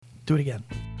Do it again.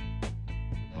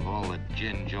 Of all the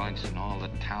gin joints in all the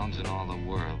towns in all the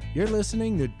world. You're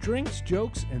listening to Drinks,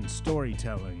 Jokes, and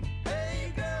Storytelling.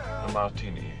 A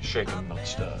martini, shaken, not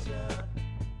stirred.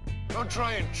 Don't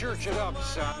try and church it up,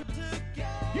 son.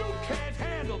 You can't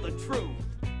handle the truth.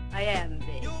 I am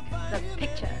big. The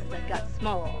picture that got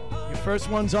small. Your first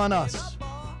one's on us.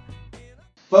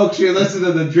 Folks, you're listening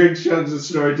to the Drinks, Jokes, and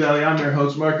Storytelling. I'm your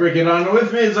host, Mark Rick, and on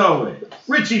with me, as always,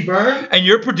 Richie Byrne. And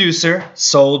your producer,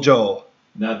 Soul Joel.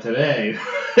 Not today.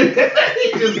 He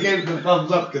just gave the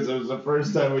thumbs up because it was the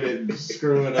first time we didn't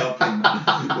screw it up in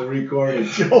the recording.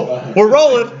 We're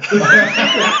rolling. The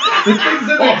things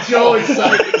that make Joe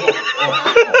excited.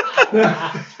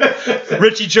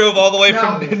 Richie drove all the way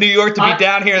from New York to be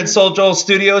down here in Soul Joel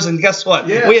Studios, and guess what?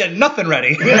 Yeah. We had nothing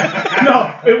ready.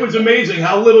 No, it was amazing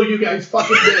how little you guys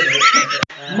fucking did.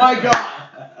 My God.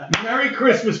 Merry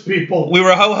Christmas, people. We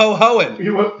were ho-ho-hoing.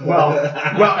 You were, well,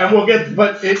 and we'll get,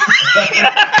 but it...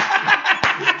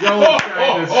 Joe was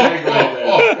trying to segue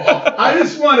there. I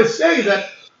just want to say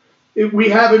that we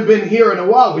haven't been here in a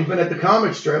while. We've been at the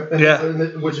comic strip,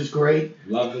 which is great.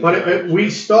 Love it. But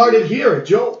we started here at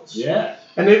Joel's. Yeah.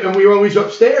 And we were always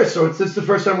upstairs, so this is the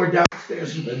first time we're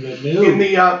downstairs.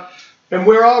 And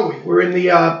where are we? We're in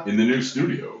the new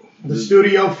studio. The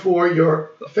studio for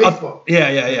your Facebook.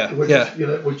 Yeah.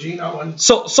 With Gino and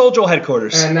Soul Joel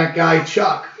headquarters. And that guy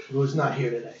Chuck, who's not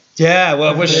here today. Yeah,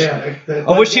 well, I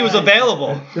wish he was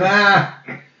available.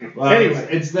 Well, anyway,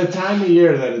 it's the time of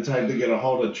year that it's hard to get a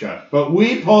hold of Chuck. But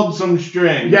we pulled some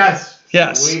strings. Yes.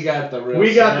 We got the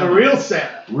real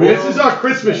Santa. This is our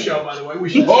Christmas show, by the way. We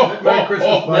should say that. Merry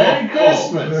Christmas, buddy. Merry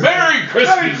Christmas. Merry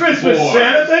Christmas, Merry Christmas, boy.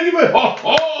 Santa. Thank you for...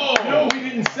 No, we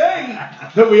didn't say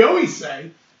that we always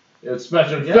say. It's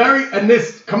special gift.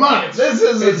 Come on. This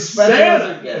is a special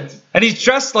Santa. gift. And he's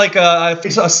dressed like a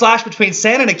slash between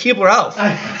Santa and a Keebler Elf.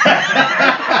 Well,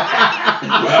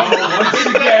 once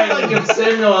again, Like if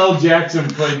Samuel L. Jackson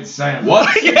played Santa.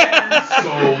 once again,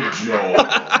 Soul Joel.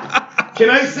 Can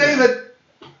I say that...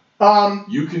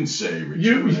 You can say,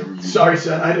 Richie, whatever you Sorry,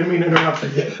 son. I didn't mean to interrupt you.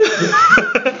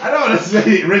 I don't want to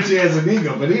say Richie has an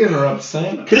ego, but he interrupts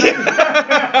Santa.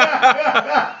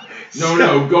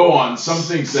 No, go on.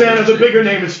 Something Santa, the bigger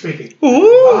name is speaking.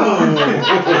 Ooh.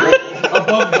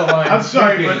 Above the line. I'm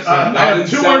sorry, but I have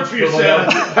two words for you,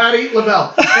 Santa. Patty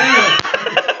LaBelle.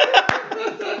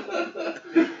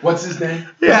 What's his name?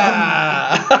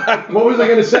 Yeah. What was I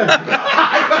going to say?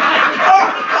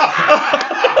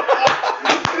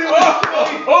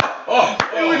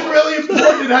 It was really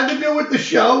important. It had to do with the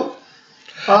show.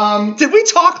 Did we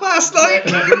talk last night?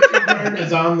 Richie Byrne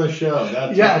is on the show.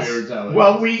 That's what we were telling.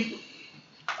 Well,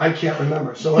 I can't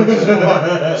remember, so let's just move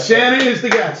on. Santa is the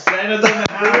guest. Santa doesn't have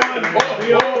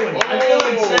I feel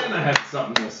like Santa had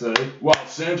something to say. Well,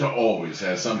 Santa always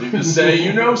has something to say.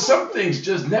 You know, some things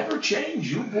just never change.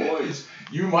 You boys,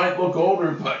 you might look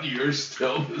older, but you're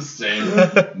still the same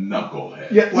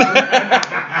knucklehead. Yeah, well,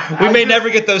 We may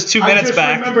never get those 2 minutes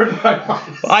back. I just remembered my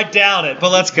mind. I doubt it, but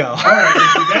let's go. All right,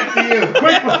 back to you.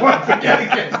 Quick before I forget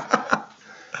again.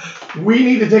 We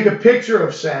need to take a picture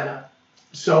of Santa.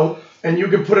 And you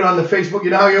can put it on the Facebook. You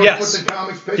know how you always put the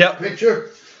comics picture?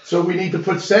 So we need to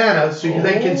put Santa so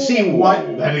they can see what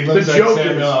That he the looks like joke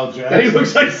Samuel L. is. Jackson. That he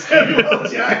looks like Samuel L.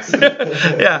 Jackson.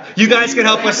 Yeah, you guys can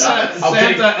help us.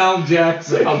 Santa L.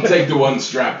 Jackson. I'll take the one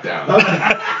strapped down.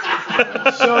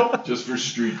 So Just for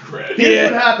street cred.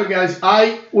 here's what happened, guys.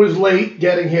 I was late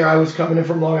getting here. I was coming in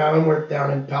from Long Island. We're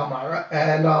down in Palmyra.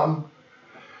 And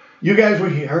you guys were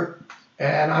here.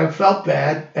 And I felt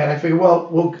bad. And I figured,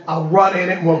 I'll run in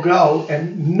it and we'll go.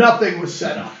 And nothing was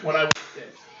set up when I walked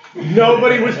in.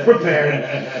 Nobody was prepared.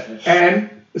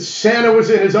 And Santa was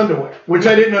in his underwear, which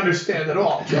I didn't understand at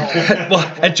all.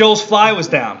 And Joel's fly was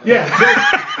down. Yeah.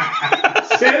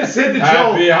 Santa said to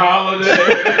Joel. Happy holiday.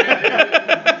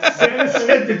 Santa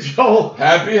said to Joel.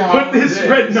 Happy holiday. Put this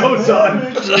red nose on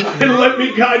and let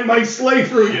me guide my sleigh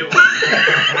through you.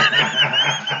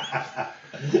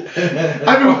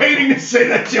 I've been waiting to say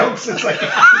that joke since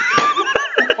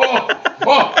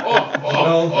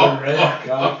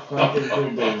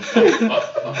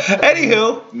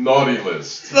Anywho. Naughty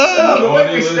list. The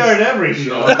way we start every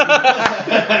show.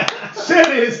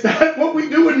 Santa, is that what we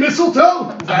do in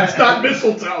mistletoe? That's not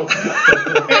mistletoe.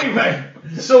 Anyway,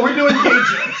 so we're doing gay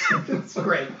jokes. It's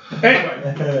great.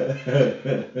 Anyway,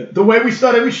 the way we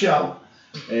start every show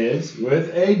is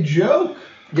with a joke.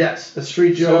 Yes, a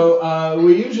street joke. So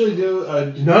we usually do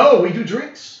No, we do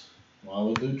drinks. Well,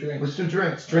 we'll do drinks. Let's do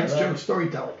drinks. Drinks, jokes,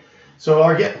 storytelling. So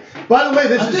by the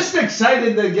way, I'm just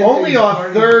excited to get only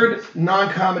our third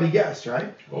non-comedy guest,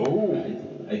 right? Oh.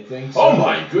 I think so. Oh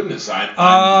my goodness!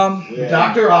 Yeah.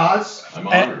 Dr. Oz. I'm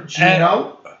honored.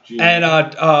 Gino. And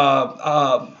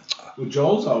Well,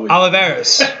 Joel's always.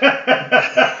 Oliveras.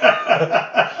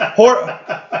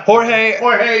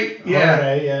 Jorge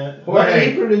Yeah.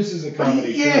 Jorge. He produces a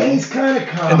comedy show. Yeah, he's kind of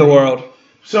comedy. in the world.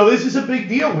 So this is a big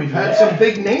deal. We've had some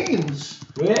big names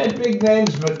We had big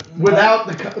names, but without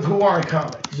who aren't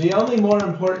comics. the only more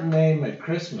important name at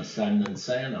Christmas time than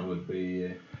Santa would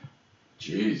be.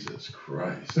 Jesus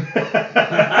Christ. I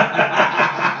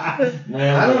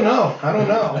don't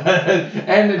know.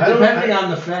 And depending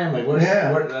on the family, we're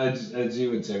Yeah. as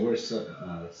you would say, we're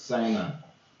Santa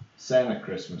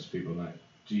Christmas people, not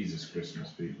Jesus Christmas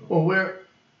people. Well,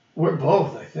 we're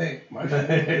both, I think. Yeah,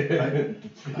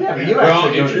 but you Well,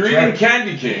 actually go if to you're eating church.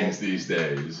 candy canes these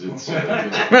days, it's.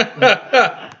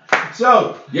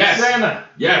 So, Yes. Santa,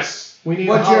 Yes. We need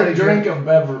what's a your holiday drink of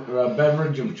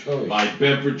beverage of choice? My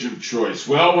beverage of choice.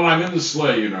 Well, when I'm in the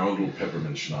sleigh, a little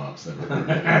peppermint schnapps.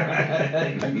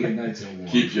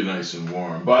 Keep you nice and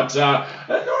warm. But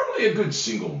normally a good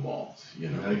single malt.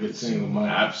 A good single malt.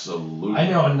 Absolutely. I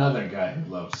know another guy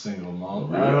who loves single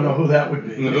malt. I don't know who that would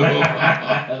be. And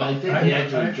I think he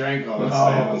actually drank all the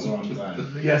Santas one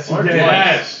time. Yes, he Or did.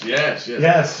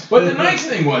 Yes. But the nice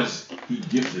thing was, he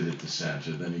gifted it to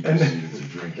Santa, then he proceeded to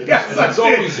drink it. Yes, that's I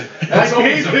did. always. I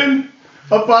gave him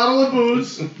a bottle of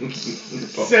booze,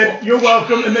 said, "You're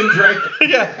welcome," and then drank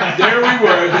it. There we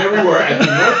were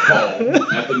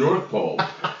at the North Pole,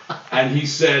 and he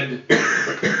said,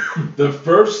 "The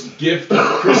first gift of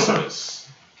Christmas,"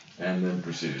 and then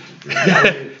proceeded to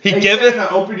drink. He giveth. Santa,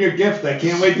 open your gift. I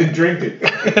can't wait to drink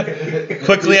it.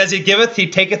 Quickly as he giveth, he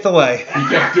taketh away. He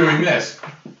kept doing this.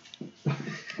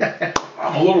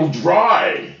 I'm a little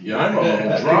dry. I'm a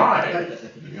little dry.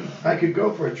 I could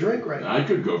go for a drink right now. I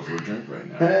could go for a drink right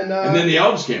now. And then the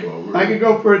elves came over. I could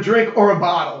go for a drink or a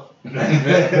bottle. Wait,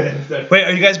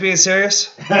 are you guys being serious?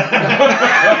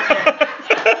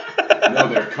 No,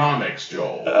 they're comics,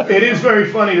 Joel. It is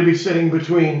very funny to be sitting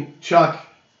between Chuck,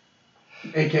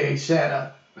 a.k.a.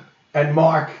 Santa, and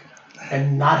Mark,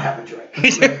 and not have a drink.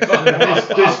 This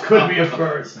could be a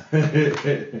first.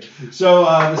 So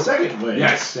the second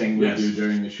Yes, thing we yes. do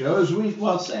during the show is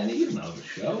Santa, you know the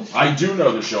show. I do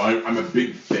know the show. I'm a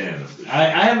big fan of the show. I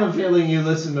have a feeling you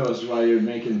listen to us while you're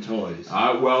making toys.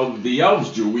 Well, the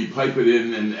elves do. We pipe it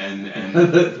in, and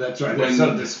That's right. When- They're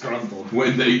so disgruntled.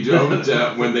 when they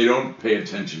don't pay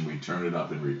attention, we turn it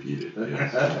up and repeat it.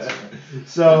 Yes.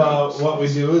 So what we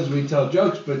do is we tell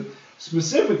jokes, but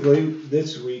specifically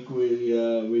this week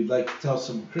we'd like to tell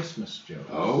some Christmas jokes.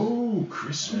 Oh,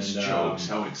 Christmas And, jokes!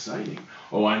 How exciting!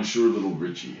 Oh, I'm sure little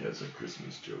Richie has a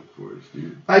Christmas joke for us,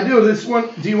 dude. I do. This one,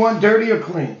 do you want dirty or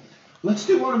clean? Let's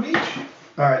do one of each.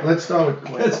 All right, let's start with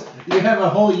clean. You have a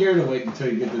whole year to wait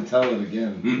until you get to tell it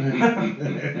again.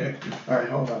 All right,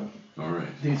 hold on. All right.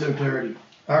 These are dirty.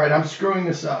 All right, I'm screwing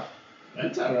this up.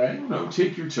 That's all right. No,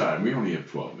 take your time. We only have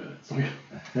 12 minutes.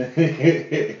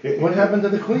 What happened to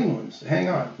the clean ones? Hang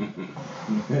on.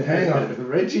 Hang on.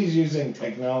 Richie's using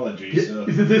technology, so.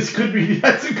 This could be,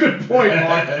 that's a good point,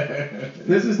 Mark.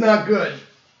 This is not good.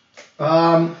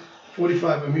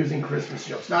 45 amusing Christmas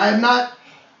jokes. Now, I have not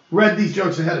read these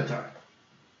jokes ahead of time.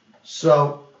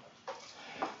 So,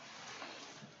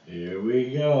 Here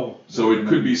we go. So it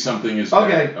could be something as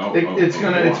okay, bad. it's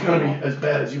gonna go on. be as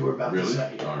bad as you were about Really? to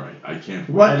say. All right. I can't.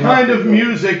 What I'd kind have of to go.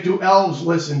 music do elves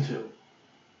listen to?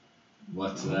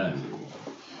 What's that?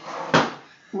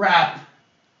 Rap.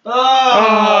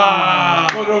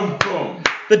 Boom, boom.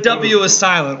 The W is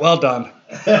silent. Well done.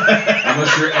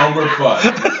 Unless you're Elmer Fudd.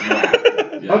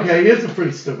 Yeah. Okay, here's a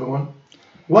pretty stupid one.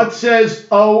 What says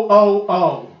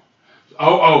O-O-O?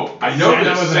 Oh, I know Santa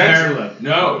this. with a Santa, hair lip.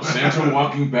 No, Santa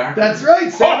walking backwards. That's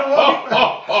right, Santa walking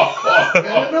back. What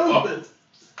Santa knows this.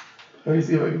 Let me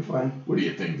see if I can find. do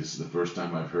you think? This is the first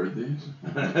time I've heard these?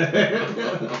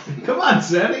 Come on,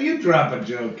 Santa, you drop a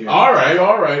joke in. All right.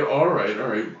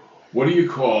 What do you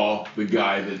call the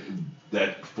guy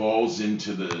that falls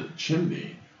into the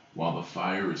chimney while the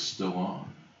fire is still on?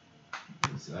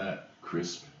 What's that?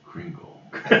 Crisp Kringle.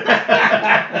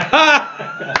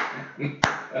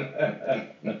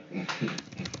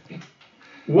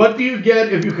 What do you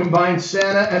get if you combine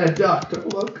Santa and a duck?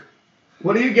 Don't look.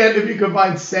 What do you get if you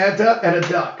combine Santa and a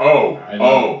duck? Oh.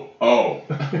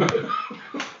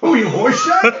 Oh, you horse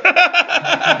shot?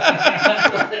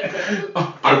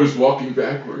 I was walking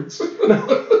backwards.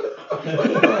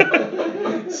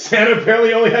 Santa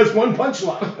apparently only has one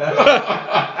punchline.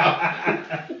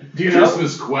 Do you know?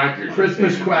 Christmas Quacker.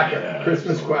 Christmas Quacker. Yeah,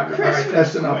 Christmas so Quacker. good. All right,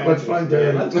 that's enough. Let's find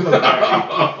dirty. Let's go dirty.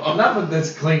 Enough of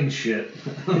this clean shit.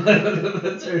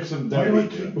 Let's hear some Why do I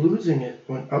dirty. keep losing it?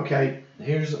 Okay.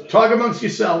 Here's Talk amongst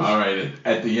yourselves. All right,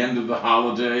 at the end of the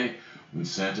holiday, when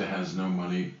Santa has no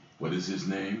money, what is his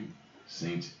name?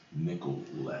 Saint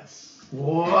Nicholas.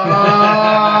 Whoa!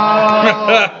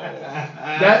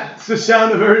 That's the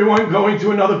sound of everyone going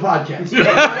to another podcast. Did you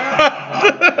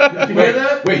hear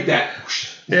that? Wait, that.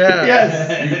 Yeah.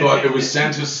 Yes. You thought it was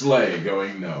Santa's sleigh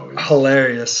going no.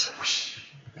 Hilarious.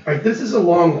 All right, this is a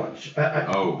long one.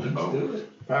 Oh.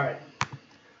 All right.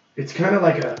 It's kind of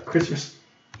like a Christmas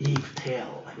Eve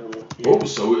tale. Like a little, Oh,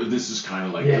 so this is kind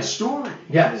of like Yeah. the story.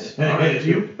 Yes. All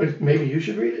right. Maybe you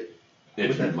should read it.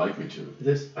 If you'd like me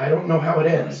to. I don't know how it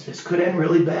ends. This could end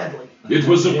really badly. It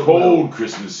was a cold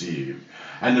Christmas Eve,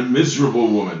 and a miserable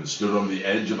woman stood on the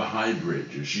edge of a high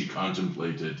bridge as she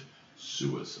contemplated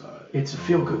suicide. It's a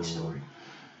feel-good story.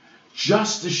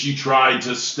 Just as she tried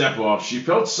to step off, she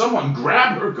felt someone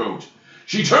grab her coat.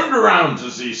 She turned around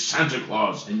to see Santa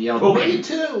Claus and yelled, pulling. "Me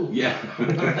too!" Yeah.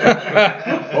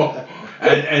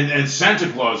 and Santa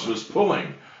Claus was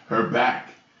pulling her back.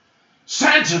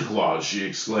 Santa Claus, she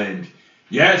exclaimed.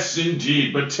 Yes,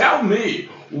 indeed, but tell me,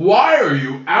 why are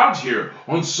you out here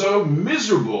so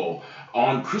miserable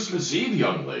on Christmas Eve,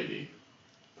 young lady?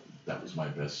 That was my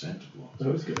best Santa Claus.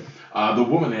 That was good. The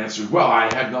woman answered, well,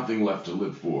 I have nothing left to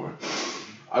live for.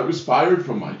 I was fired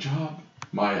from my job.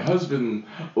 My husband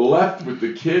left with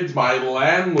the kids. My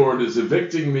landlord is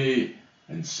evicting me.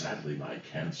 And sadly, my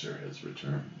cancer has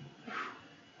returned.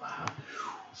 Wow.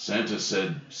 Santa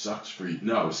said, sucks for you.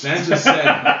 No, Santa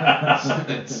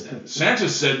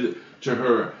said to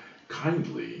her,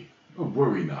 kindly,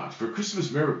 worry not, for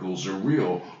Christmas miracles are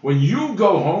real. When you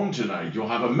go home tonight, you'll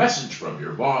have a message from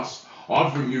your boss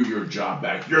offering you your job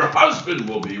back. Your husband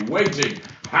will be waiting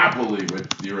happily with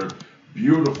your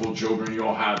beautiful children.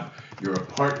 You'll have your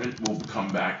apartment will come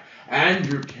back, and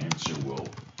your cancer will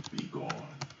be gone.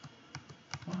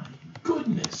 My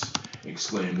goodness,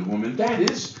 exclaimed the woman, that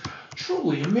is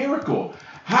truly a miracle.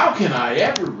 How can I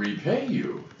ever repay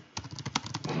you?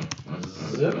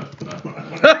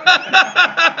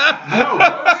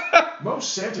 No,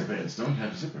 most Santa fans don't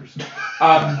have zippers.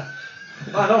 I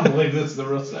don't believe this is the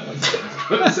real Santa.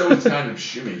 So it's kind of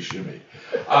shimmy.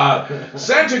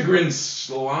 Santa grinned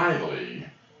slyly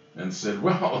and said,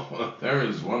 well, there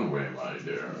is one way, my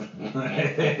dear.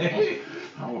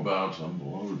 How about a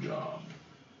blowjob?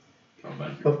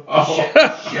 Oh,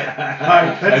 thank you.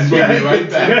 And we'll be right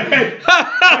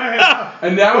back.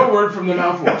 And now a word from the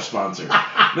mouthwash sponsor.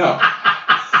 No.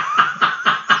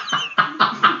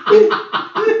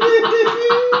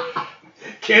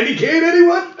 Candy cane,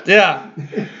 anyone? Yeah.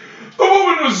 The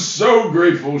woman was so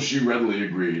grateful she readily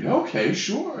agreed. Okay,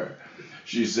 sure,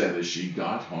 she said as she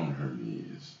got on her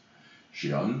knees.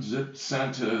 She unzipped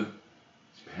Santa's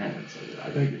pants. I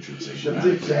think it should say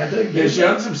Unzipped Santa? Yeah, she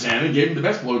unzipped Santa and gave him the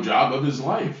best blowjob of his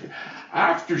life.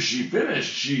 After she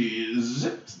finished, she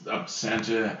zipped up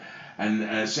Santa,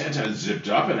 and Santa zipped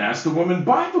up and asked the woman,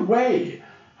 by the way,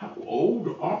 how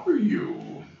old are you?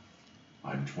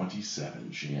 I'm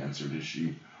 27, she answered as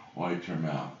she wiped her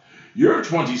mouth. You're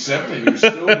 27 and you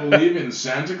still believe in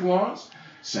Santa Claus?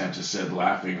 Santa said,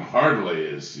 laughing heartily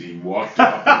as he walked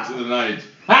off into the night.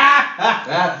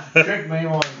 That tricked me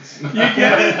once. You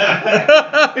get it?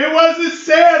 It wasn't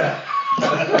Santa.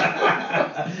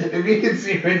 If you can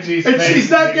see Richie's And face. she's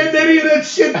not getting any of that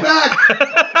shit back.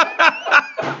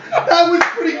 That was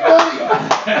pretty funny.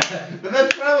 But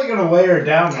that's probably going to weigh her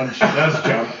down when she does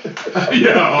jump.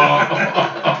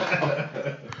 Yeah.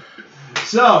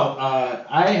 So,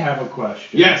 I have a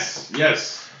question. Yes.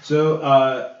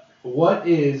 So, what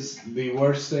is the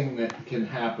worst thing that can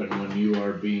happen when you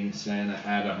are being Santa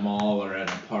at a mall or at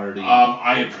a party?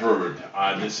 I have heard.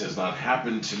 This has not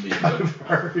happened to me, but I've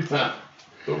heard.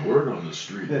 the word on the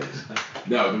street is.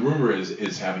 No, the rumor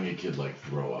is having a kid like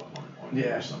throw up on you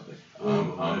Yeah. or something.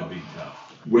 That'd be tough.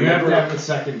 You Whenever have to have a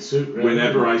second suit ready.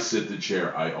 Whenever I sit the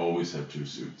chair, I always have two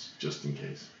suits, just in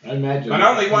case. I imagine. But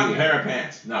only one pair of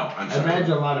pants. No, I'm I sorry.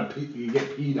 imagine a lot of people, you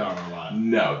get peed on a lot.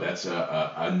 No, that's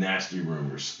a nasty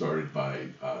rumor started by.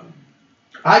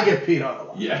 I get peed on a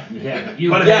lot. Yeah. Yeah,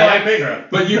 you But get it's extra.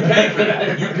 But you pay for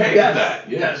that. You pay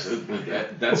Yes. for that. Yes.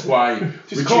 That's why.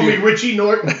 Just call me Richie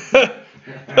Norton.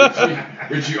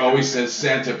 Richie always says,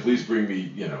 Santa, please bring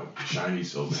me, shiny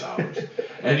silver dollars.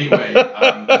 Anyway.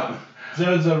 So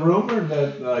there's a rumor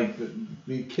that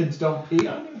the kids don't pee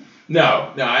on you?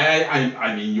 No.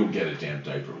 I mean, you'll get a damn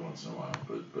diaper once in a while,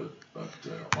 but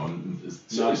on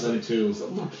Nothing too.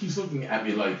 Look, he's looking at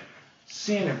me like,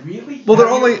 Santa, really? Well, they're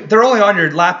only on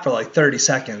your lap for like 30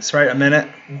 seconds, right? A minute.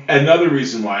 Another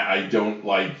reason why I don't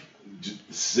like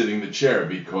sitting in the chair,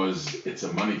 because it's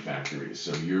a money factory.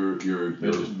 So you're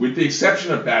with the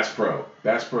exception of Bass Pro.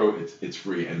 Bass Pro, it's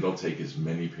free, and they'll take as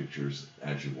many pictures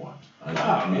as you want.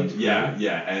 I mean, yeah,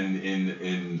 and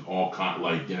in all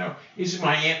like, you know, this is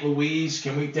my Aunt Louise.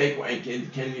 Can we take?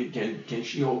 Can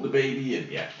she hold the baby?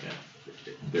 And yeah,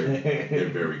 they're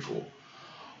very cool.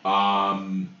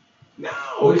 No.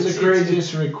 What was the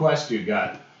craziest request you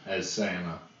got as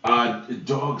Santa?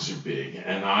 Dogs are big,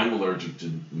 and I'm allergic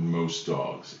to most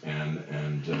dogs.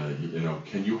 And you know,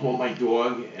 can you hold my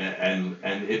dog? And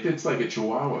if it's like a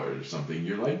Chihuahua or something,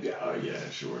 you're like, oh yeah,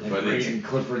 sure. Like but it's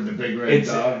Clifford the Big Red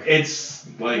Dog. It's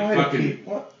like fucking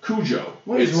Cujo.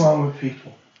 What is wrong with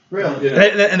people? Really? You know,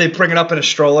 And they bring it up in a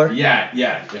stroller. Yeah.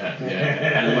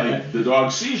 And like the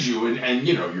dog sees you, and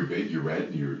you know you're big, you're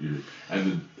red, you're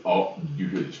and you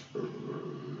hear this.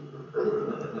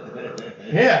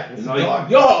 Yeah, it's and a like,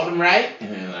 dog. you hold him, right?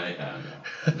 And I don't know.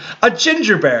 A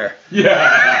ginger bear. Yeah.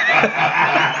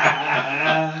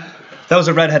 That was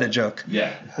a redheaded joke.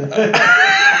 Yeah.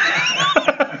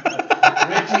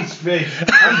 Richie's face.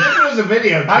 This was a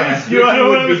video. You know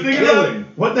what I was thinking about?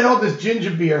 What the hell does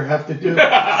ginger beer have to do?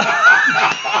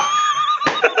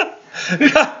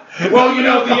 Well, you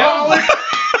know, the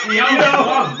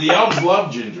elves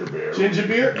love ginger beer. Ginger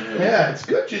beer? Yeah, it's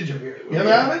good ginger beer. You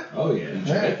ever have it? Oh, yeah. In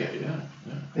Jamaica, yeah.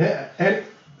 Yeah, and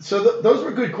so those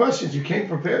were good questions. You came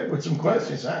prepared with some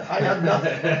questions. I have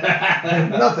nothing.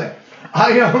 Nothing.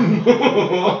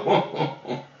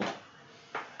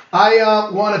 I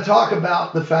want to talk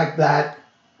about the fact that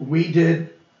we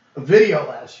did a video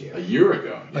last year. A year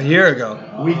ago. A year ago.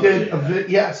 We did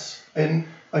yes, and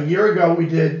a year ago we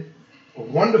did a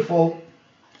wonderful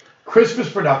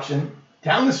Christmas production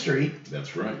down the street.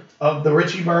 That's right. Of the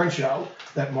Richie Byrne Show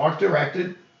that Mark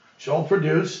directed, Joel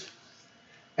produced,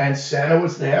 and Santa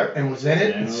was there and was in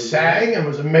it and sang and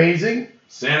was amazing.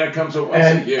 Santa comes over once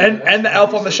a year. And the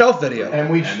Elf on the Shelf video.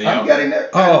 And I'm getting there.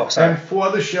 Oh, sorry. And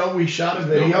for the show, we shot a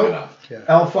video,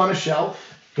 Elf on a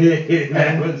Shelf.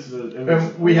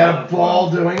 And we had a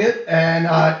ball doing it. And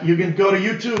you can go to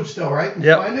YouTube still, right? And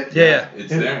find it? Yeah. It's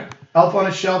there. Elf on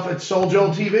a Shelf at Soul Joel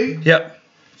TV. Yep.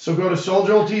 So go to Soul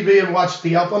Joel TV and watch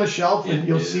the Elf on a Shelf, and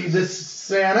you'll see this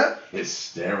Santa.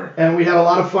 Hysterical. And we had a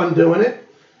lot of fun doing it.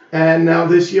 And now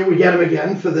this year we get him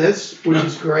again for this, which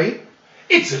is great.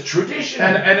 It's a tradition.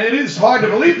 And it is hard to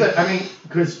believe that. I mean,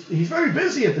 because he's very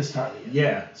busy at this time of year.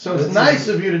 Yeah. So it's nice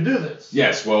of you to do this.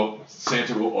 Yes, well,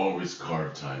 Santa will always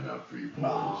carve time out for you.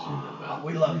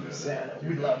 We love you, Santa.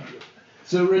 We love you.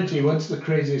 So, Richie, what's the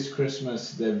craziest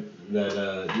Christmas that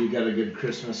you got a good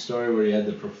Christmas story where you had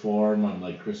to perform on,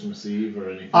 like, Christmas Eve or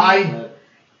anything like that?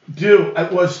 Do.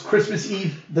 It was Christmas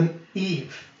Eve, the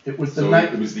Eve. It was the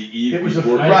night. It was the Eve. It was a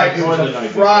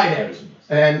Friday.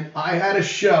 And I had a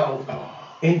show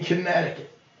in Connecticut.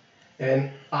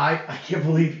 And I can't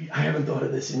believe I haven't thought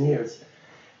of this in years.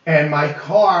 And my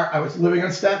car, I was living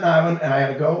on Staten Island, and I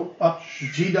had to go up to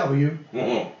GW.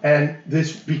 And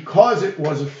this, because it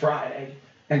was a Friday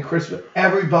and Christmas,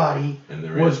 everybody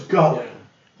was going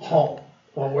home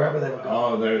or wherever they were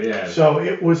going. So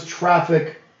it was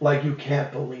traffic like you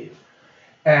can't believe.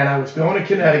 And I was going to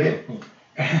Connecticut,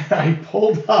 and I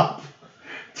pulled up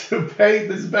to pay.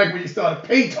 This is back when you started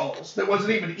pay tolls. There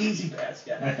wasn't even Easy Pass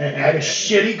yet. I had a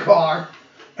shitty car,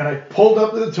 and I pulled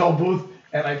up to the toll booth,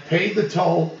 and I paid the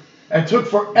toll, and it took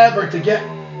forever to get,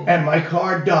 and my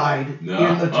car died in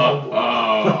the toll booth.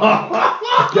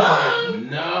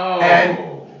 Died. No. And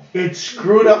it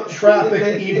screwed up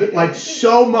traffic even like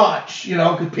so much, you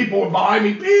know, because people were behind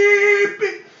me, beep,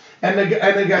 beep. And the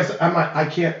guy said, I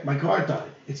can't, my car died.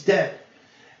 It's dead.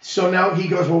 So now he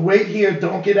goes, well, wait here,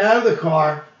 don't get out of the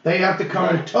car. They have to come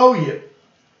and tow you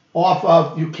off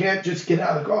of, you can't just get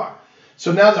out of the car.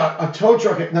 So now a tow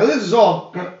truck, now this is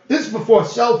before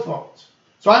cell phones.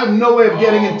 So I have no way of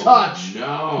getting in touch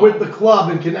with the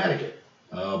club in Connecticut.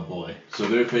 Oh boy. So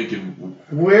they're thinking,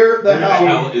 where the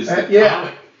hell is the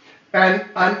comic? And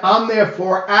I'm there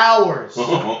for hours.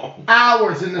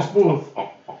 Hours in this booth.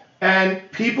 And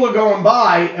people are going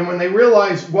by, and when they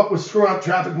realize what was screwing up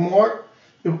traffic more,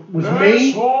 it was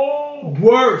me.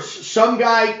 Worse. Some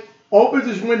guy opens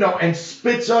his window and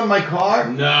spits on my car.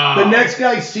 No. The next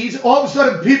guy sees it. All of a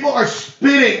sudden, people are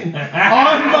spitting on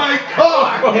my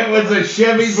car. It was a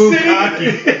Chevy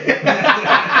Bugatti.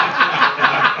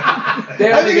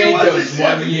 They only made those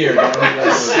 1 year.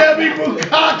 Chevy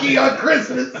Bugatti on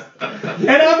Christmas. And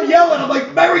I'm yelling. I'm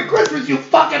like, Merry Christmas, you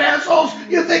fucking assholes.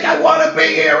 You think I want to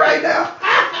be here right now?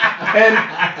 And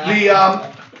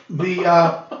the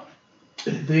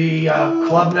the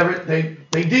club never. They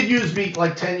did use me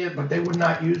like 10 years, but they would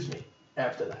not use me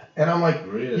after that. And I'm like,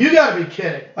 Really? you got to be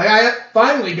kidding! Like I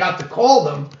finally got to call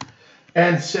them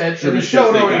and said, and the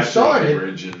show had already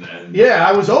started. Yeah,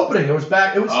 I was opening. It was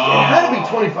back. It had to be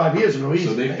 25 years ago.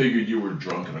 So they figured you were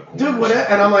drunk in a corner. Dude, what?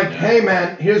 And I'm like, hey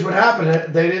man, here's what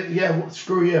happened. They didn't. Yeah, well,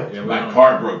 screw you. Yeah, my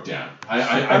car broke down.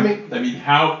 I mean,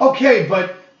 how? Okay,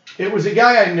 but it was a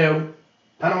guy I knew.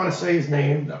 I don't want to say his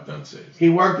name. No, don't say his name. He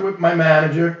worked with my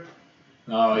manager.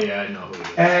 Oh yeah, I know who it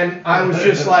is. And I was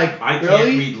just like, I can't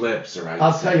really? read lips, or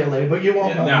I'll tell you later, but you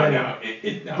won't know. No.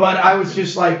 But I was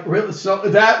just like, really? So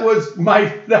that was my.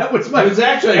 It was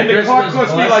actually and the car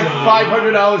cost me like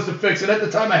blessing. $500 to fix it. At the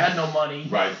time, I had no money.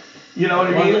 Right. You know what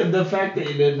I mean? The fact that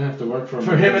you didn't have to work for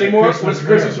him anymore was a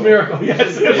Christmas miracle.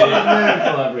 Yes, it was.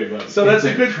 Miracle, everybody. So that's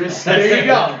a good. There you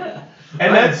go.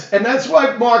 And that's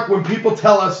why, Mark, when people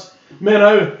tell us,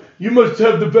 man, you must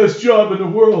have the best job in the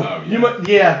world. Oh,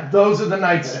 yeah. Those are the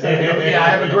nights. Yeah, I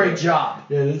have a great job.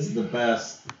 Yeah, this is the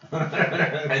best.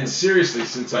 And seriously,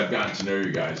 since I've gotten to know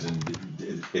you guys,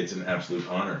 and it's an absolute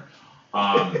honor.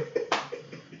 I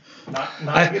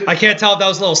can't tell if that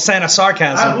was a little Santa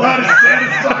sarcasm. A lot of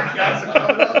Santa sarcasm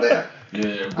coming out there.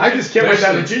 Yeah, I just can't wait to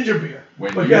have a ginger beer.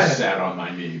 When you sat on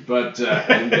my knee, but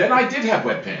and then I did have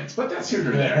wet pants, but that's here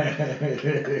or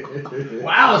there.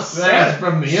 Wow, That's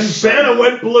from the inside. Santa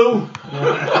went blue.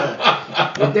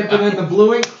 You're dipping in the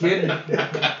blue ink, kid.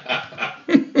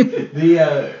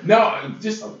 No,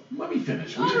 just let me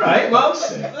finish. All right, well,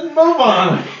 then move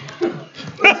on.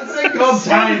 It's a thing called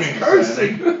timing.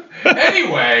 Cursing.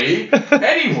 Anyway,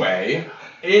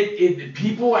 it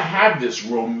people have this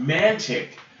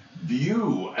romantic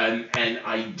view and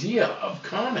idea of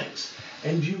comics,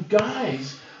 and you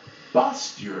guys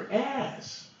bust your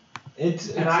ass.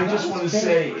 And I just want to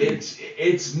say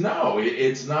it's not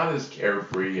as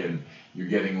carefree, and you're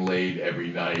getting laid every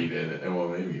night, and well,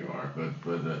 maybe you are,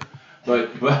 but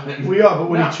we are, but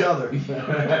with each other.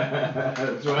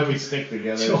 That's why we stick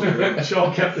together.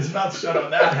 Joel kept his mouth shut on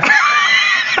that.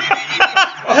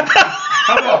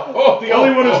 How about the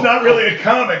only one who's not really a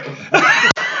comic?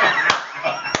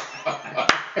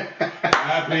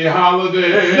 Happy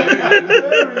holidays.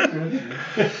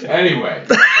 Anyway,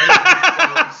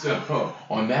 so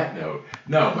on that note,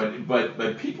 no,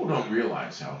 but people don't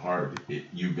realize how hard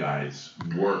you guys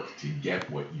work to get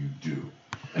what you do.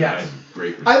 And yes. I have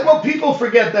great respect. Well, people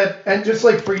forget that, and just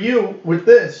like for you with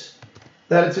this,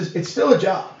 that it's still a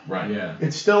job. Right. Yeah.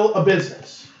 It's still a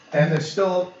business, and there's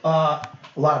still a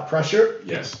lot of pressure.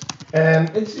 Yes. And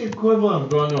it's the equivalent of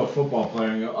going to a football player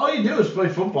and go, all you do is play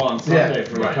football on Sunday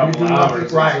for a couple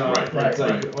hours. Right. It's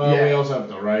like, well, we also have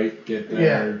to get there.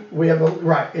 Yeah, we have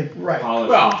right.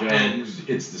 Well, and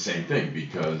it's the same thing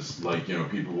because, like,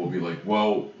 people will be like,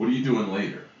 well, what are you doing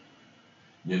later?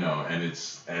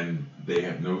 And they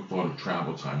have no thought of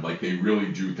travel time. Like, they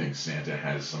really do think Santa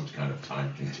has some kind of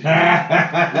time continuum.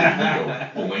 Where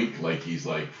you go blink like he's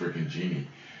like freaking Genie.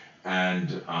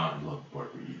 And I love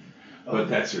Bart Reed. But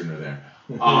that's here nor there.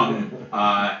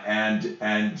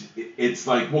 And it's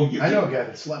like, well, I know a guy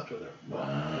that slept with her.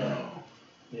 Wow.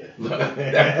 Yeah.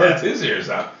 That hurts his ears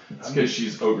out. It's because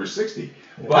she's over 60.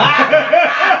 But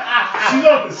she's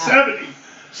over 70.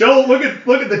 Joel, look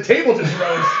at the table just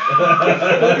rose.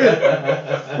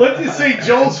 Let's just say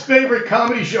Joel's favorite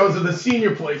comedy shows are the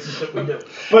senior places that we do.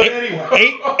 But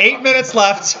anyway, 8 minutes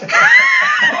left.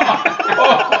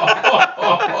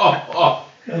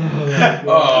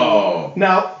 Oh.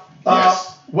 Now,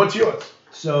 yes. What's yours?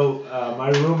 So my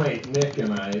roommate Nick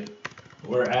and I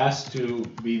were asked to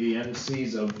be the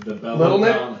MCs of the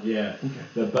Belladonna. Yeah,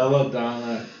 the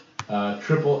Belladonna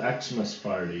Triple Xmas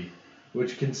party,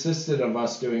 which consisted of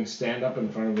us doing stand-up in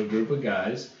front of a group of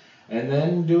guys, and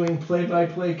then doing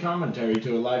play-by-play commentary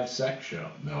to a live sex show.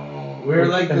 No. We were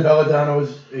like and Belladonna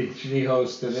was. She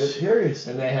hosted it. Serious.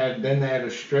 And they had a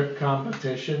strip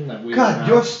competition that we. God,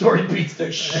 your story beats the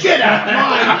shit out of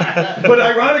mine. But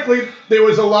ironically, there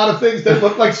was a lot of things that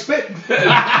looked like spit.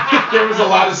 There was a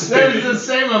lot of spit. There was the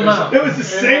same amount. There was the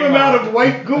same amount of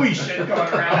white gooey shit going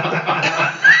around.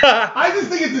 I just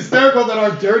think it's hysterical that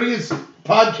our dirtiest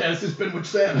podcast has been with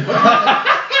Sam.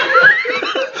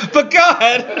 But go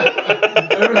ahead.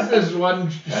 There was this one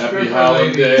Happy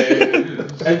holiday.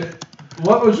 And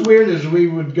what was weird is we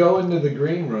would go into the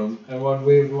green room, and when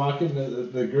we would walk into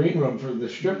the green room for the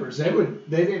strippers,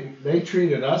 they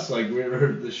treated us like we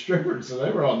were the strippers, so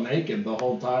they were all naked the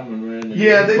whole time when we were in the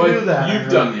Yeah, green they room. do that. You've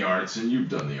done the arts, and you've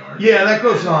done the arts. Yeah, that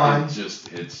goes on.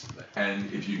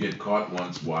 And if you get caught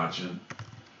once watching,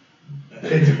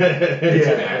 it's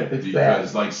bad it's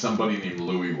because bad. like somebody named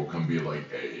Louie will come be like,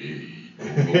 hey.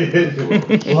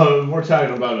 Well, we're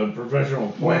talking about a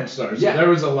professional porn star, so there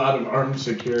was a lot of armed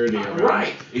security around.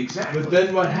 Right, exactly. But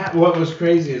then what was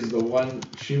crazy is the one,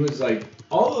 she was like,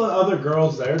 all the other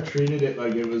girls there treated it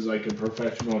like it was like a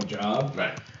professional job.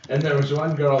 Right. And there was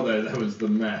one girl there that was the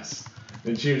mess.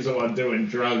 And she was the one doing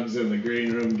drugs in the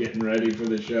green room, getting ready for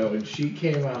the show. And she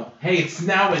came out. Hey, it's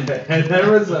now in. And there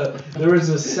was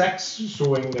a sex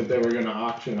swing that they were going to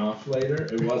auction off later.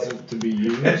 It wasn't to be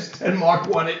used. And Mark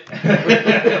won it.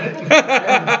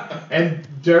 and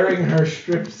during her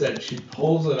strip set, she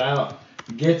pulls it out,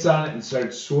 gets on it, and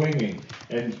starts swinging.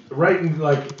 And right in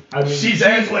she's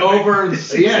over.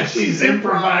 She's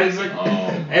improvising.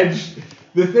 Oh. And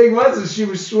the thing was she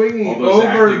was swinging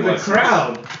over the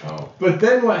crowd. Oh. But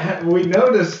then what we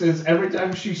noticed is every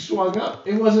time she swung up,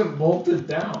 it wasn't bolted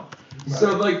down. Right.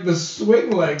 So the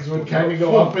swing legs would kind of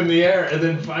go up in the air, and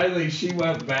then finally she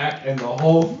went back, and the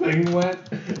whole thing went,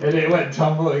 and it went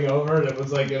tumbling over, and it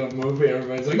was like in a movie.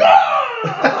 Everybody's like,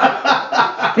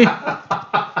 "Ah!"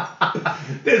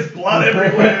 There's blood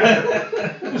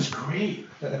everywhere. It was great.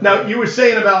 Now you were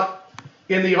saying about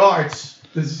in the arts,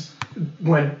 this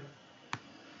when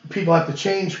people have to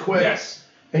change quick. Yes.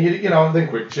 And then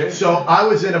Quick change. So I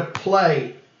was in a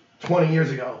play 20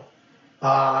 years ago.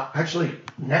 Actually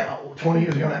now, 20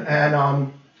 years ago now,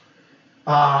 and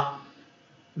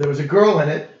there was a girl in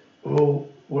it who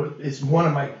is one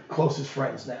of my closest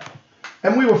friends now.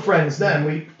 And we were friends then.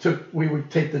 We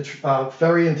would take the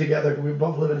ferry in together. We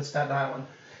both live in Staten Island.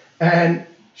 And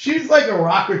she's like a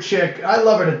rocker chick. I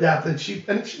love her to death. And she's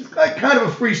like kind of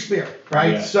a free spirit,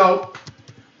 right? Yeah. So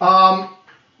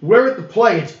we're at the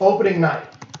play. It's opening night.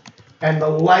 And the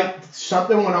light,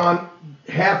 something went on.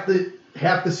 Half the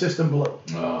system blew.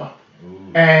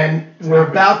 And we're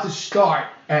about to start.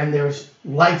 And there's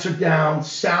lights are down.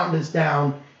 Sound is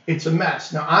down. It's a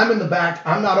mess. Now, I'm in the back.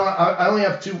 I'm not on. I only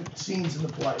have 2 scenes in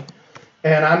the play.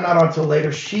 And I'm not on till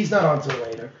later. She's not on till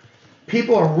later.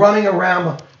 People are running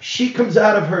around. She comes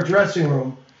out of her dressing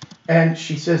room. And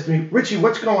she says to me, Richie,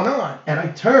 what's going on? And I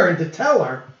turn to tell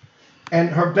her. And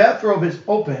her bathrobe is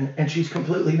open. And she's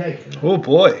completely naked. Oh,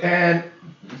 boy. And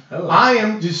I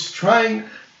am just trying.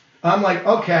 I'm like,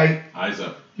 okay. Eyes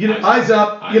up. Eyes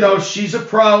up. She's a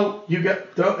pro.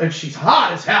 And she's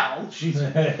hot as hell.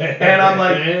 And I'm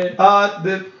like,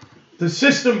 the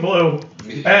system blew,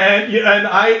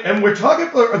 and we're talking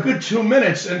for a good 2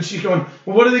 minutes, and she's going,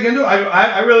 well, what are they gonna do?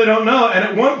 I really don't know. And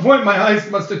at one point, my eyes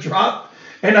must have dropped,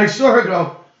 and I saw her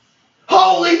go,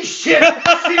 holy shit!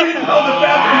 She didn't know the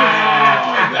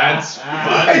bathroom. That's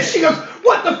funny. And she goes,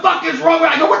 what the fuck is wrong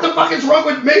with? I go, what the fuck is wrong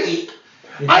with me?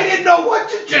 I didn't know what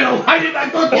to do. I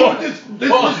thought this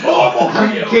was normal for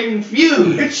you.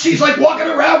 Confused. And she's like walking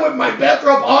around with my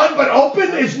bathrobe on but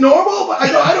open is normal. But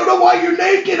I don't know why you're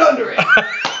naked under it.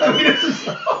 I mean, it's just.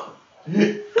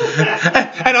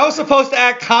 And I was supposed to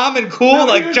act calm and cool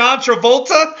like John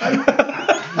Travolta?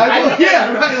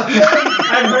 Yeah, right.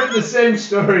 I've heard the same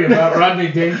story about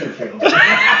Rodney Dangerfield.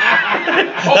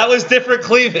 That was different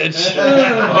cleavage.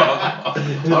 I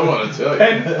want to tell you.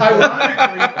 And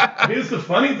ironically, here's the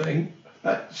funny thing.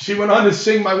 She went on to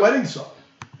sing my wedding song.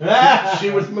 She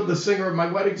was the singer of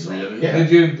my wedding song. Really? Yeah.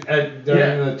 Did you,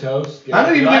 during the toast? I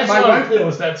don't even think my wife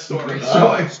knows that story.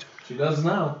 She does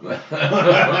now. No,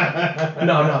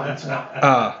 it's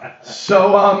not.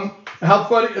 So, how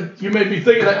funny. You made me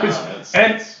think of that.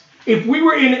 And if we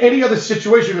were in any other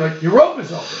situation, you're like, your rope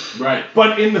is open. Right.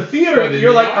 But in the theater,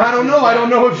 you're like, I don't know. I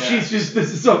don't know if she's just,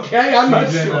 this is okay. I'm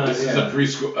not sure. This is a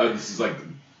preschool. This is like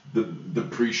the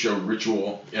pre-show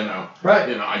ritual.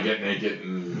 Right. I get naked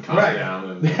and calm down.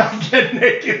 And I get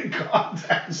naked and calm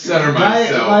down. Center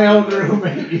myself. My old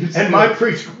roommate. And my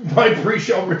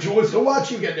pre-show ritual was to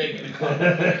watch you get naked and calm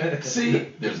down.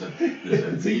 See, there's a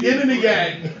It's the yin and the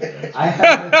yang.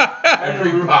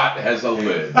 Every pot has a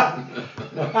lid.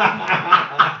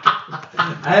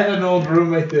 I had an old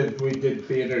roommate that we did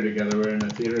theater together. We were in a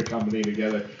theater company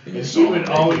together. And he would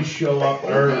always show up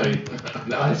early.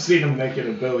 I've seen him naked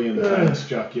a billion times,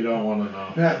 Chuck. You don't want to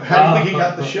know. How do you think he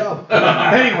got the show?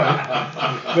 Anyway.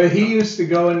 But he used to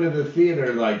go into the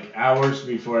theater like hours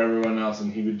before everyone else,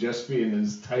 and he would just be in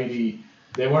his tighty.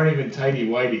 They weren't even tighty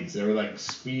whities. They were like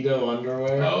Speedo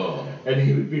underwear. Oh. And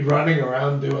he would be running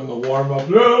around doing the warm-up,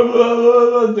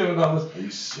 doing all this. Are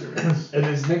you serious? And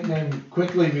his nickname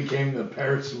quickly became the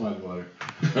Pear Smuggler.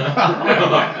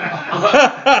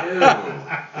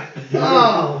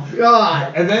 Oh,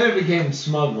 God. And then it became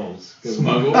Smuggles.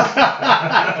 Smuggles?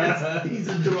 He's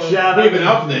adorable. Shout We out have an to-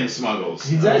 elf named Smuggles.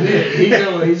 He's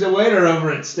a waiter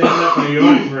over at Stand Up New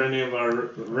York for any of our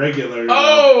regular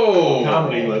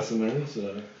comedy listeners.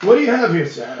 What do you have here,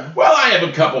 Santa? Well, I have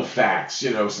a couple facts.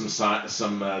 You know, some Santa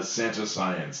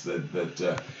science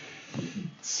that.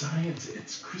 Science,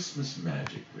 it's Christmas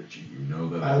magic, Richie. You know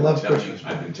that I love Christmas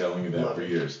I've been telling you that Love for it.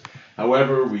 years.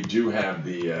 However, we do have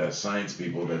the science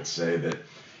people that say that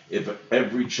if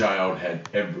every child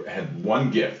had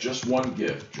one gift, just one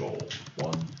gift, Joel,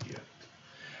 one gift,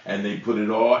 and they put it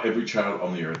all, every child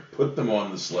on the earth, put them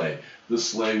on the sleigh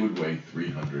would weigh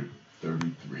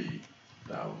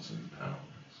 333,000 pounds.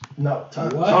 No,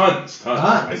 tons. Tons.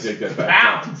 I take that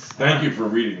back. Pounds. Thank you for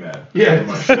reading that. Yeah. Over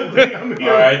my shoulder. All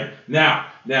right. Now,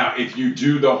 if you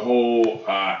do the whole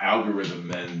algorithm,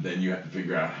 then you have to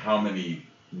figure out how many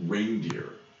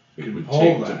reindeer it would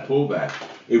take to pull that.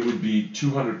 It would be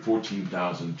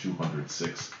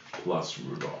 214,206 plus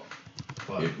Rudolph.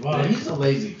 Well, he's a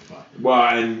lazy fuck.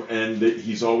 Well, and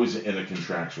he's always in a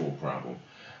contractual problem.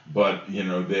 But,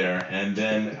 there, and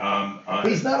then...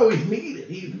 he's not always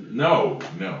needed either. No.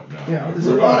 Yeah, there's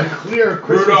a lot of clear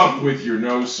Christmas. Rudolph, with your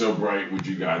nose so bright, would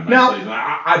you guide my sleigh?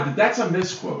 That's a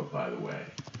misquote, by the way.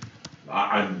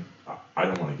 I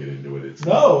don't want to get into it.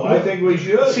 I think we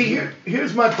should. See,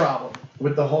 here's my problem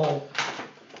with the whole...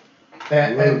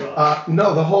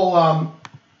 the whole...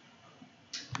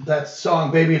 that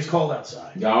song, Baby It's Cold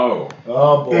Outside. No.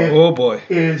 Oh, boy. Oh, boy.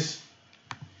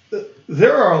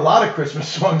 There are a lot of Christmas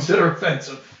songs that are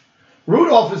offensive.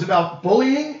 Rudolph is about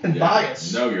bullying and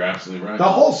bias. No, you're absolutely right. The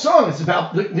whole song is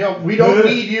about, we don't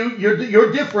need you.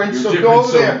 You're different, so different, go over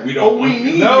so there. we don't want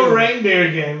need you. No you. reindeer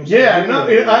games. Yeah, no.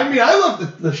 I mean, I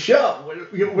love the show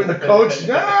when the coach,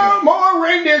 no more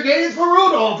reindeer games for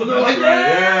Rudolph, and they're like,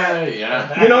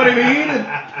 yeah. You know what I mean? And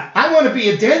I want to be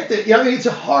a dentist. I mean, it's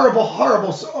a horrible,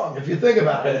 horrible song if you think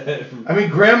about it. I mean,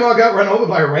 Grandma got run over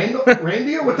by a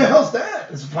reindeer. What the hell's that?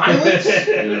 It's violence.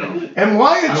 And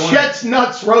why are Chet's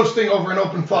nuts roasting over an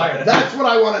open fire? That's what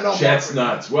I want to know. Chet's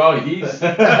nuts. Well, What the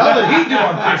hell did he do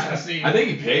on Christmas Eve? I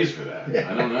think he pays for that.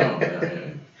 I don't know.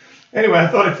 Anyway, I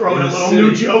thought I'd throw in a little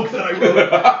new joke that I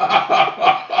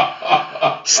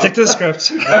wrote. Stick to the script.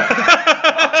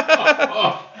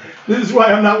 This is why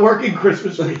I'm not working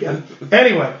Christmas weekend.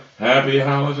 Anyway. Happy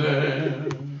holiday.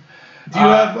 Do you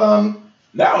have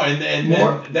No, and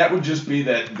more? then that would just be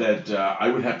that I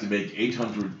would have to make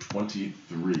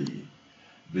 823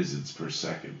 visits per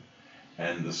second,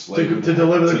 and the sleigh To would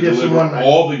deliver the gifts in deliver one night.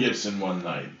 all the gifts in one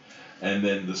night, and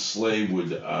then the sleigh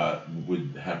would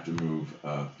have to move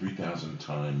 3,000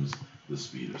 times the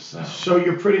speed of sound. So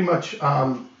you're pretty much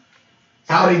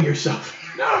outing yourself.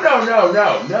 No,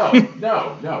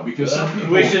 because some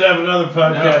people... We should have another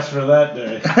podcast for that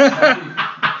day.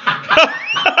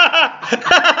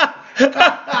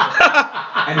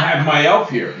 And have my elf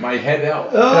here, my head elf.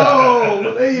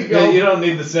 Oh, there you go. Yeah, you don't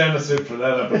need the Santa suit for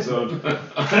that episode.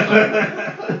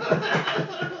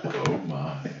 Oh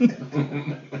my.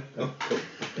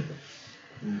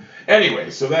 Anyway,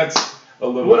 so that's a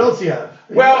little... What else do you have?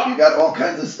 Well, you got all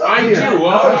kinds of stuff I here. do.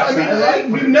 Well, I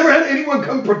mean, we've never had anyone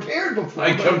come prepared before.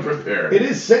 I come prepared. It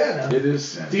is Santa. It is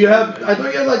Santa. Do you have? I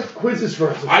thought you had like quizzes for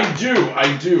us. I do,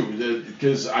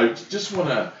 because I just want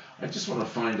to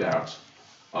find out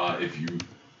if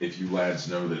you lads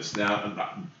know this.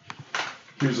 Now,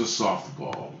 here's a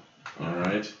softball. All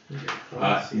right.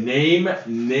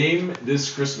 Name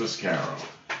this Christmas carol.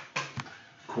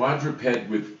 Quadruped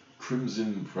with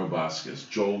crimson proboscis.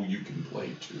 Joel, you can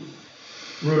play too.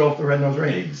 Rudolph the Red-Nosed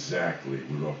Reindeer. Exactly,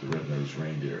 Rudolph the Red-Nosed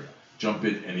Reindeer. Jump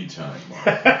in anytime, Mark.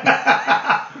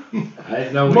 I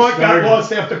know. Mark got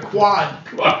lost after quad.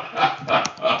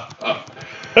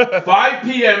 5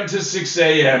 p.m. to 6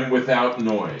 a.m. without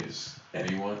noise.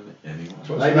 Anyone?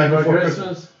 Like before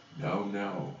Christmas?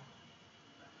 No.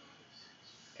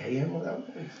 A.M.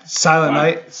 without noise. Silent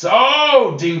Night.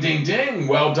 So, ding, ding, ding.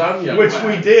 Well done, young Which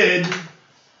lad. we did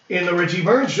in the Richie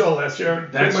Burns show last year.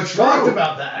 That's pretty much true. talked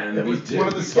about that. And It we was did. one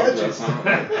of the We talked sketches.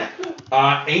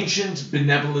 about ancient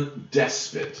benevolent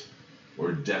despot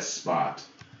or despot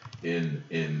in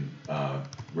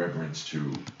reverence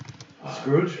to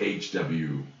Scrooge?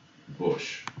 H.W.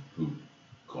 Bush, who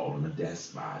called him a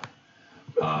despot.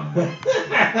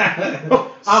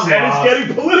 Santa's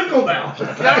getting political now.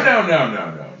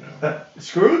 No.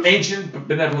 Scrooge? Ancient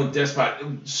benevolent despot.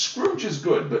 Scrooge is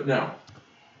good, but no.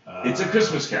 It's a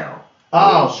Christmas carol.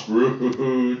 Oh.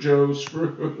 Scrooge, oh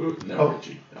Scrooge. No,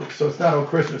 Richie. No. So it's not on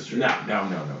Christmas tree. No.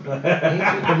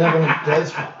 Ancient benevolent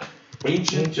despot.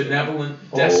 Ancient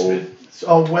benevolent despot.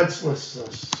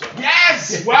 Wenceslas.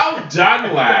 Yes! Well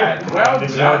done, lad. Well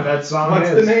You know what done. that song What's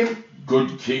is? the name?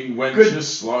 Good King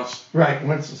Wenceslas. Right,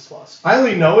 Wenceslas. I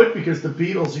only know it because the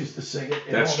Beatles used to sing it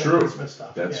in That's all their true. Christmas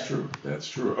stuff. That's Yeah. true. That's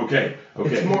true. Okay.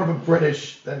 Okay. It's more of a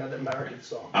British than an American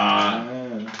song.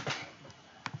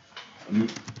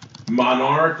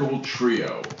 Monarchical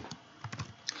Trio.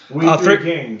 We Three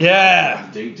Kings. Yeah.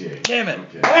 Ding ding. Damn it.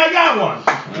 Okay. Hey, I got one.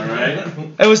 All right.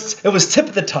 It was tip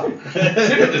of the tongue. Tip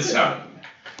of the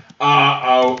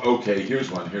tongue. Okay.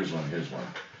 Here's one.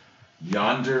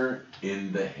 Yonder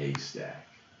in the haystack.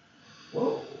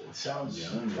 Whoa, sounds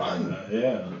fun.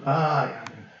 Yeah. Yeah.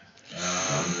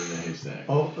 Yonder in the haystack.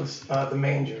 The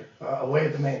manger. Away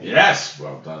at the manger. Yes.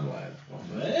 Well done, lad. Well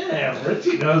done. Man,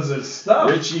 Richie knows his stuff.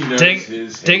 Richie knows Ding,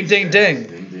 his ding, ding, haystack.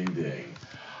 ding. Ding, ding, ding.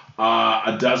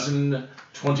 A dozen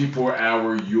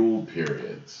 24-hour Yule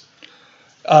periods.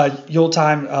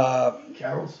 Yuletime.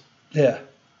 Carols? Yeah.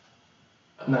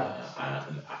 No.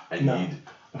 No.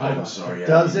 I'm sorry. A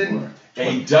dozen? I need more.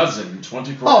 A dozen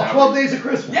 24 Oh, hours. 12 Days of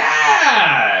Christmas.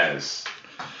 Yes!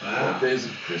 12 Days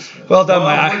of Christmas. Well done,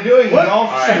 We're my. doing What? golf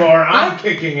All right. score. I'm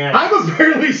kicking ass. I'm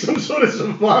apparently some sort of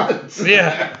savant.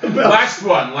 Yeah. Last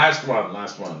one.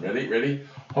 Ready?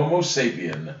 Homo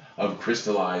sapien of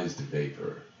crystallized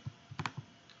vapor.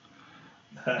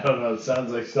 I don't know. It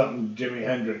sounds like something Jimi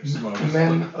Hendrix smokes.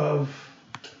 Men of...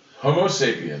 Homo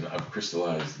sapien of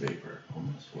crystallized vapor.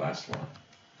 Last one.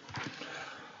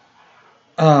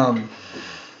 I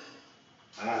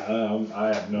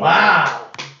have no idea. Wow.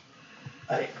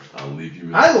 I'll leave you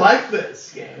with I like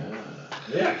this game.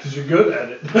 Yeah, because you're good at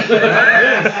it.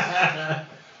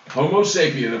 Homo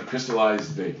sapien of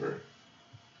crystallized vapor.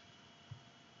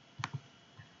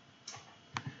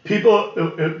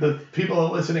 The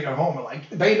people listening at home are like,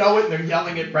 they know it, they're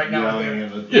yelling it right now.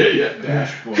 Yeah.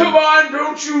 Dashboard. Come on,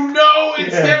 don't you know?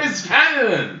 It's Yeah. Demis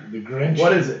Cannon. The Grinch.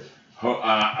 What is it?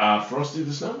 Frosty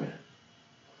the Snowman.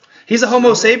 He's a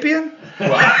Homo sapien?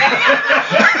 Well,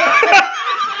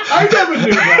 I never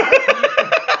knew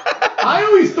that. I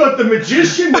always thought the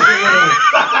magician was a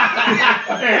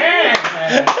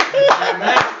And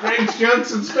that's Frank's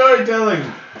jokes and storytelling.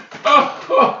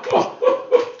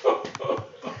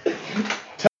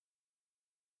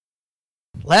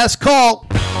 Last call.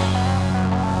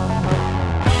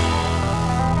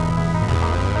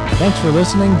 Thanks for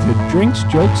listening to Drinks,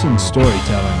 Jokes, and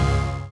Storytelling.